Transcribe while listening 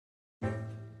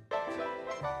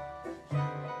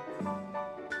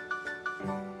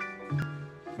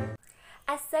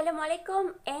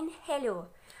Assalamualaikum and hello.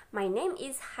 My name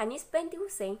is Hanis binti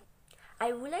Hussein.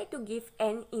 I would like to give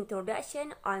an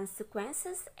introduction on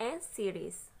sequences and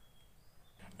series.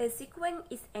 A sequence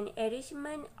is an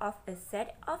arrangement of a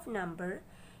set of numbers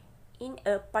in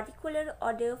a particular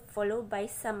order followed by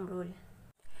some rule.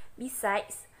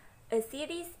 Besides, a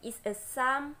series is a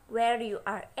sum where you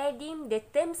are adding the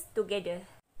terms together.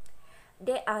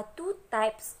 There are two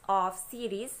types of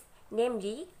series,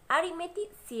 namely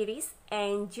arithmetic series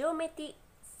and geometric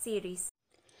series.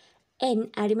 An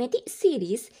arithmetic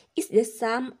series is the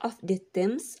sum of the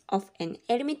terms of an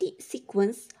arithmetic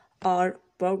sequence or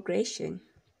progression.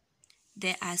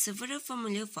 There are several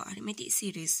formulas for arithmetic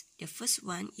series. The first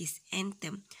one is n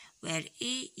term, where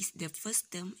a is the first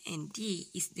term and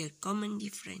d is the common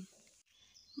difference.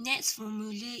 Next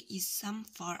formula is sum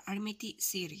for arithmetic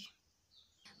series.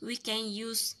 We can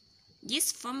use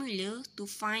this formula to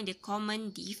find the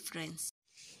common difference.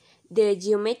 The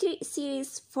geometric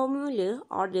series formula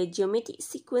or the geometric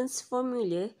sequence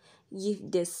formula give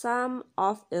the sum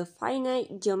of a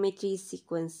finite geometric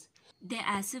sequence. There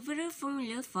are several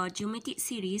formulas for geometric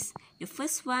series. The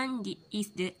first one is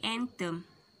the n term,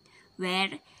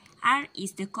 where r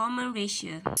is the common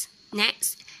ratio.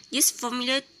 Next, this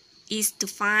formula is to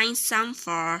find sum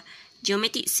for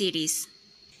geometric series.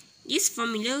 This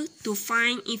formula to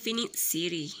find infinite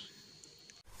series.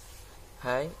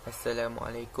 Hi,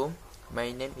 Assalamualaikum. My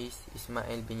name is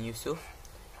Ismail bin Yusuf,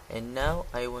 and now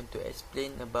I want to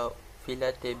explain about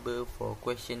filler table for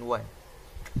question 1.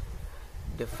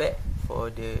 The fact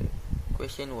for the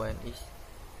question 1 is,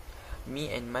 me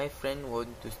and my friend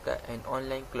want to start an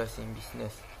online clothing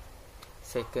business.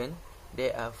 Second,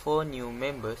 there are 4 new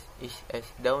members, each as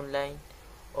downline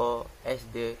or as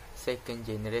the second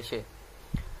generation.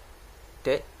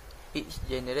 Third, each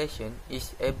generation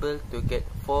is able to get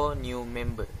 4 new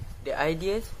members. The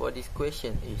ideas for this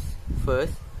question is,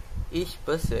 first, each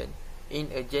person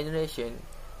in a generation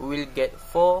will get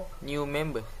 4 new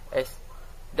members as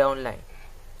downline.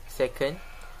 Second,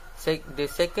 the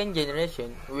second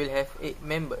generation will have 8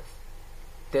 members.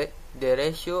 Third, the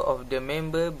ratio of the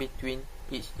member between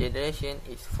each generation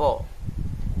is 4.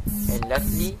 And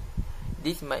lastly,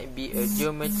 this might be a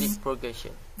geometric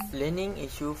progression. Learning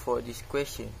issue for this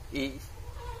question is,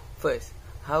 first,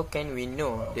 how can we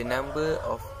know the number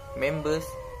of members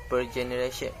per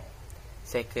generation?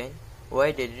 Second,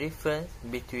 why the difference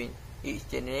between each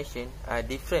generation are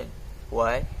different?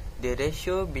 Why the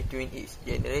ratio between each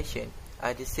generation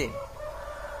are the same?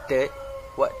 Third,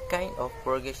 what kind of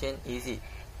progression is it?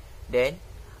 Then,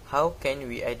 how can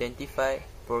we identify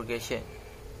progression?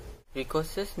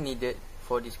 Resources needed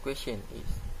for this question is,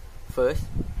 first,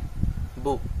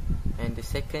 book, and the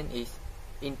second is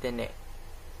internet.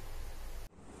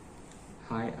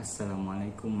 Hi,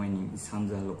 Assalamualaikum. My name is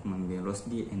Hamzah Lokman bin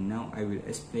Rosdi, and now I will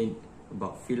explain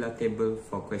about filler table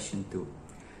for question 2.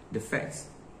 The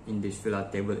facts in this filler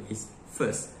table is,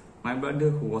 first, my brother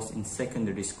who was in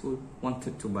secondary school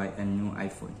wanted to buy a new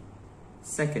iPhone.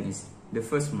 Second is, the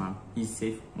first month he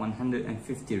saved 150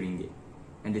 ringgit,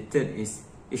 and the third is,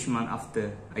 each month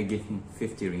after I gave him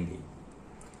 50 ringgit.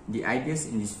 The ideas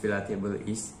in this filler table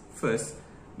is, first,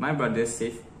 my brother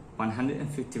saved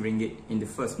 150 ringgit in the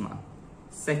first month.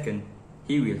 Second,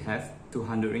 he will have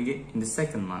 200 ringgit in the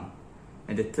second month.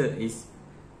 And the third is,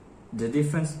 the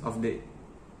difference of the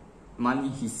money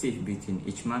he saved between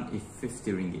each month is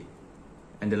 50 ringgit.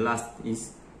 And the last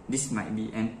is, this might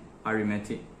be an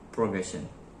arithmetic progression.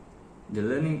 The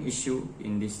learning issue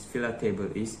in this filler table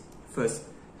is, first,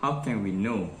 how can we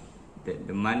know that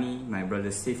the money my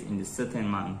brother saved in the certain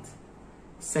month?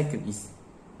 Second is,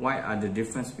 why are the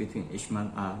difference between each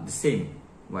month are the same,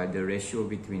 while the ratio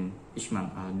between each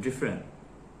month are different?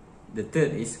 The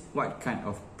third is, what kind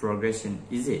of progression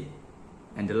is it?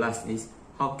 And the last is,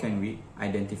 how can we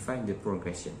identify the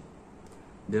progression?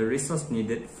 The resource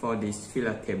needed for this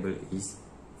filler table is,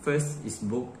 first is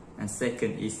book, and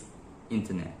second is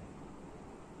internet.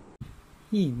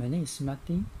 Hey, my name is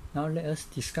Martin. Now let us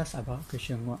discuss about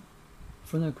question 1.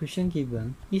 From the question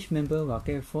given, each member will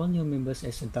get 4 new members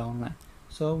as a downline.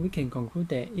 So we can conclude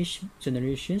that each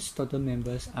generation's total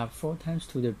members are 4 times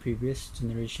to the previous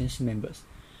generation's members.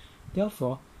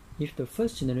 Therefore, if the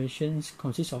first generation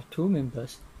consists of 2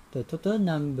 members, the total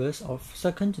numbers of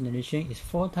second generation is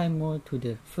 4 times more to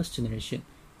the first generation,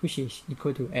 which is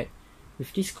equal to 8.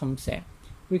 With this concept,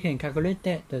 we can calculate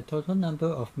that the total number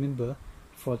of members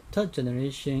for third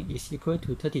generation is equal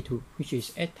to 32, which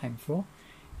is 8 times 4,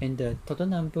 and the total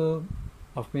number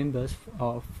of members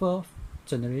of fourth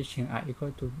generation are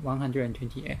equal to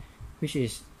 128, which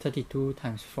is 32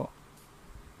 times 4.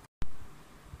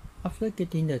 After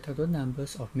getting the total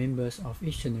numbers of members of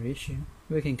each generation,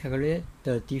 we can calculate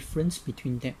the difference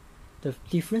between them. The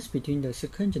difference between the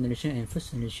second generation and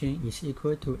first generation is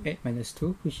equal to 8 minus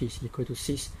 2, which is equal to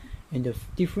 6. And the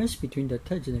difference between the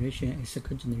third generation and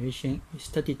second generation is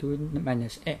 32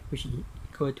 minus 8, which is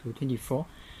equal to 24.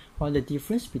 While the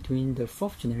difference between the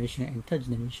fourth generation and third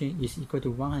generation is equal to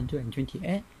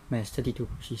 128 minus 32,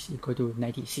 which is equal to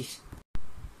 96.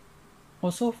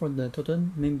 Also, for the total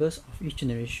members of each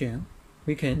generation,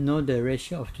 we can know the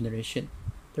ratio of generation.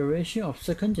 The ratio of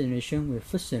second generation with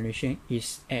first generation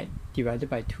is 8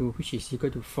 divided by 2, which is equal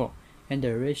to 4. And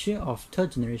the ratio of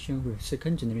third generation with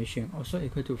second generation also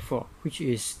equal to 4, which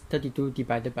is 32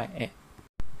 divided by 8.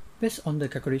 Based on the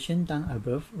calculation done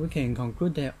above, we can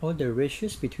conclude that all the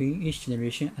ratios between each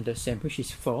generation are the same, which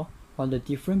is 4, while the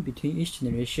difference between each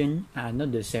generation are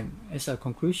not the same. As a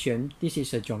conclusion, this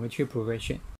is a geometric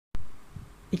progression.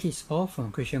 It is all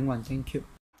from question 1. Thank you.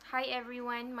 Hi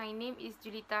everyone, my name is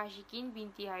Julita Shikin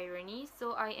binti Hairani.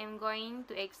 So I am going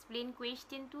to explain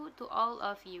question 2 to all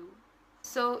of you.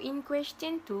 So in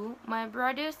question 2, my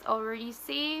brothers already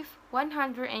saved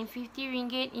 150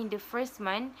 ringgit in the first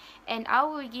month, and I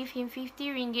will give him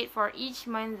 50 ringgit for each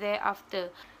month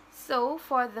thereafter. So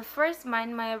for the first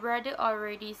month, my brother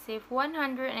already saved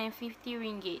 150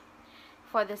 ringgit.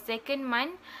 For the second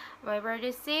month, my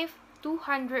brother saved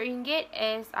 200 ringgit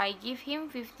as I give him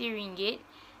 50 ringgit.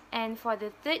 And for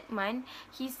the third month,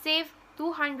 he saved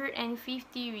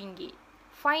 250 ringgit.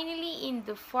 Finally, in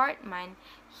the fourth month,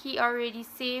 he already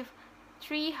saved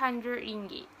 300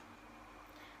 ringgit.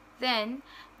 Then,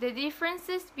 the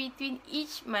differences between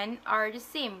each month are the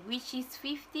same, which is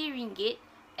 50 ringgit,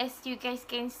 as you guys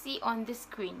can see on the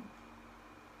screen.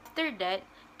 After that,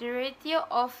 the ratio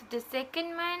of the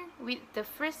second month with the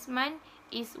first month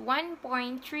is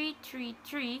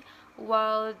 1.333,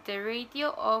 while the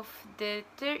ratio of the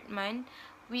third month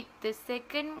with the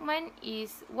second month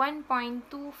is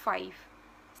 1.25.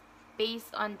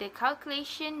 Based on the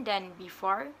calculation done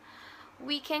before,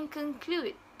 we can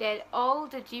conclude that all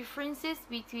the differences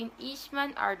between each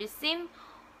month are the same,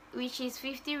 which is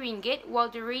 50 ringgit, while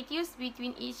the ratios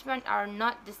between each month are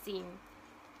not the same.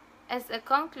 As a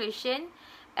conclusion,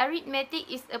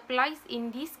 arithmetic is applied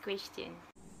in this question.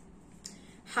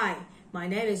 Hi, my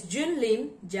name is Jun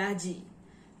Lim Jiaji.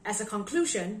 As a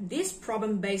conclusion, this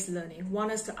problem-based learning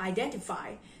wants us to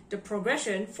identify the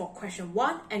progression for question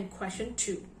 1 and question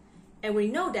 2. And we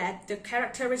know that the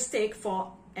characteristic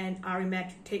for an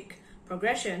arithmetic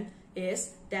progression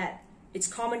is that its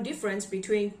common difference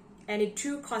between any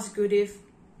two consecutive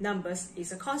numbers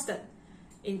is a constant.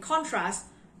 In contrast,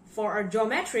 for a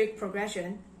geometric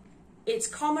progression, its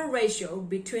common ratio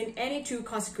between any two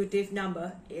consecutive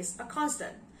numbers is a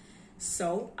constant.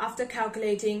 So, after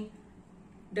calculating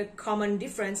the common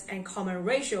difference and common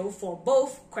ratio for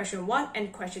both question 1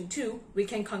 and question 2, we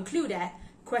can conclude that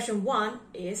question 1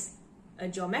 is a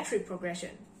geometric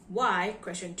progression, while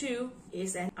question 2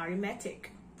 is an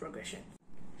arithmetic progression.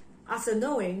 After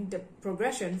knowing the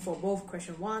progression for both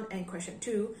question 1 and question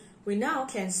 2, we now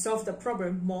can solve the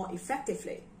problem more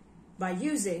effectively by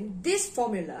using this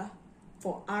formula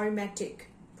for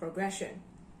arithmetic progression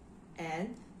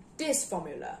and this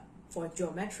formula for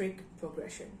geometric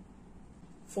progression.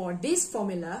 For this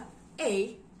formula,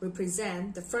 A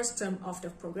represents the first term of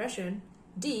the progression,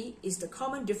 D is the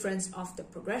common difference of the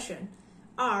progression,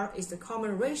 R is the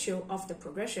common ratio of the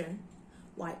progression,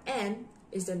 while N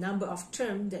is the number of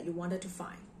terms that you wanted to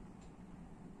find.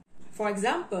 For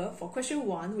example, for question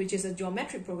 1, which is a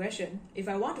geometric progression, if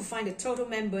I want to find the total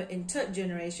member in third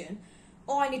generation,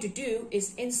 all I need to do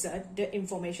is insert the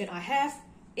information I have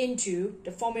into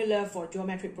the formula for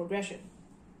geometric progression.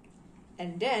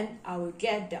 And then I will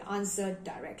get the answer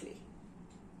directly.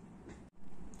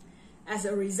 As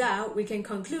a result, we can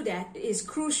conclude that it is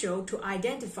crucial to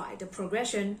identify the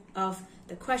progression of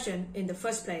the question in the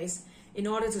first place in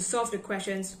order to solve the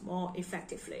questions more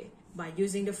effectively by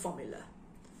using the formula.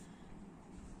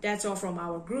 That's all from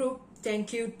our group.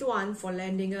 Thank you, Tuan, for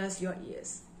lending us your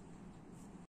ears.